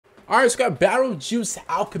All right, so we got BattleJuice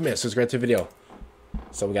Alchemist. Let's get to the video.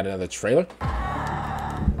 So we got another trailer.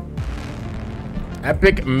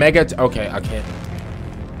 Epic mega. Okay, I can't.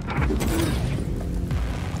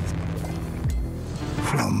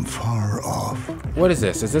 From far off. What is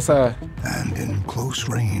this? Is this a? And in close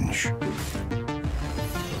range,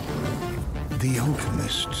 the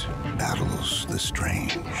alchemist battles the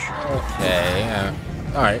strange. Okay.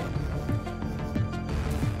 All right.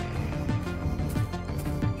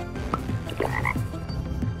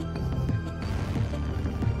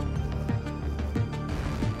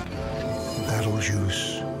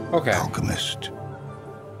 BattleJuice Alchemist.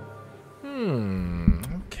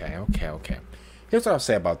 Okay. Here's what I'll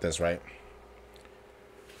say about this, right?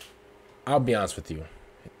 I'll be honest with you.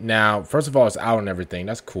 Now, first of all, it's out and everything.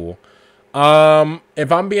 That's cool.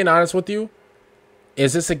 If I'm being honest with you,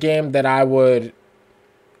 is this a game that I would...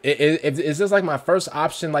 Is this like my first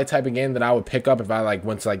option, like type of game that I would pick up if I like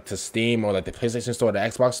went to like to Steam or like the PlayStation Store or the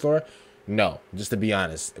Xbox Store? No, just to be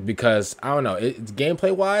honest, because I don't know.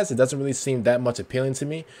 Gameplay wise, it doesn't really seem that much appealing to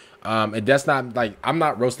me. It does not like I'm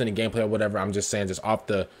not roasting the gameplay or whatever. I'm just saying, just off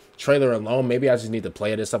the trailer alone, maybe I just need to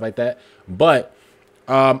play it and stuff like that. But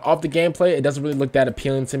off the gameplay, it doesn't really look that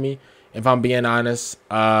appealing to me, if I'm being honest.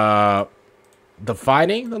 The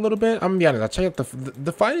fighting a little bit. I'm gonna be honest. I checked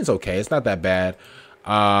the fighting's okay. It's not that bad.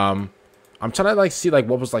 I'm trying to like see like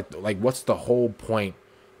what was like what's the whole point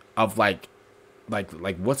of like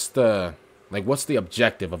what's the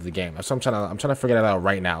objective of the game. So I'm trying to figure that out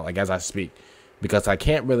right now, like as I speak, because I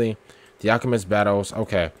can't really. The Alchemist battles.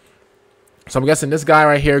 Okay, so I'm guessing this guy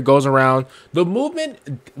right here goes around. The movement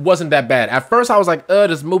wasn't that bad at first. I was like,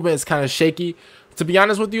 this movement is kind of shaky, to be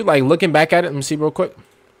honest with you. Like looking back at it, let me see real quick.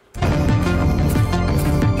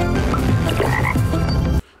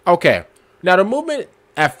 Okay, now the movement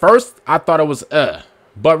at first I thought it was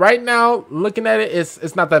but right now looking at it,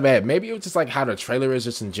 it's not that bad. Maybe it was just like how the trailer is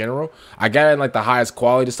just in general. I got it in like the highest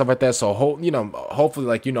quality and stuff like that, so hopefully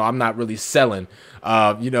like I'm not really selling,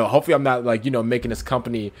 hopefully I'm not like making this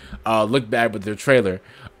company look bad with their trailer.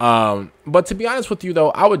 But to be honest with you though,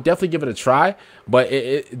 I would definitely give it a try, but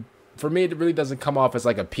for me, it really doesn't come off as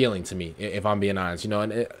like appealing to me, if I'm being honest,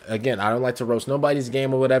 and again, I don't like to roast nobody's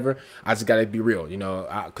game or whatever. I just gotta be real,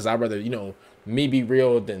 because I'd rather, me be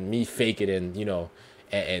real than me fake it and,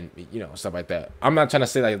 and stuff like that. I'm not trying to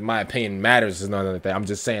say like my opinion matters or nothing like that. I'm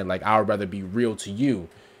just saying like I would rather be real to you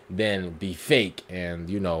than be fake and,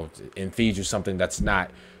 and feed you something that's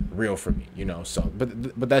not real for me, so,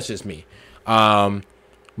 but that's just me.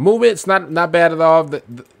 Movement's not bad at all.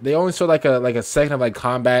 They only showed like a second of like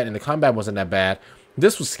combat, and the combat wasn't that bad.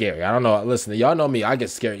 This was scary. I don't know. Listen, y'all know me. I get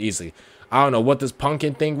scared easily. I don't know what this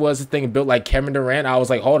pumpkin thing was. This thing built like Kevin Durant. I was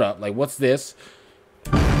like, hold up, like what's this?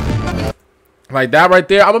 Like that right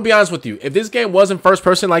there. I'm gonna be honest with you. If this game wasn't first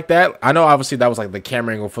person like that, I know obviously that was like the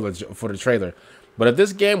camera angle for the trailer. But if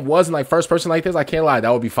this game wasn't like first person like this, I can't lie, that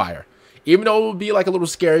would be fire. Even though it would be like a little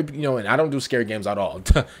scary, and I don't do scary games at all.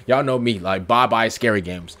 Y'all know me, like bye scary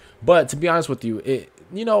games. But to be honest with you,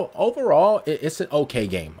 overall, it's an okay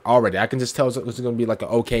game already. I can just tell it's going to be like an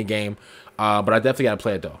okay game. But I definitely got to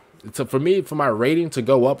play it though. So for me, for my rating to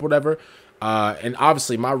go up, whatever. And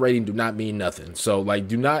obviously my rating do not mean nothing. So like,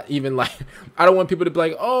 do not even like, I don't want people to be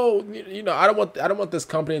like, oh, I don't want this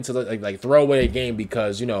company to like throw away a game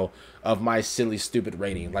because, of my silly, stupid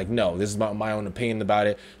rating. Like, no, this is my own opinion about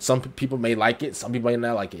it. Some people may like it. Some people may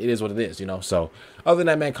not like it. It is what it is, So other than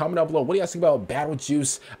that, man, comment down below. What do you guys think about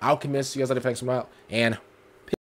BattleJuice Alchemist? You guys like to check them out, and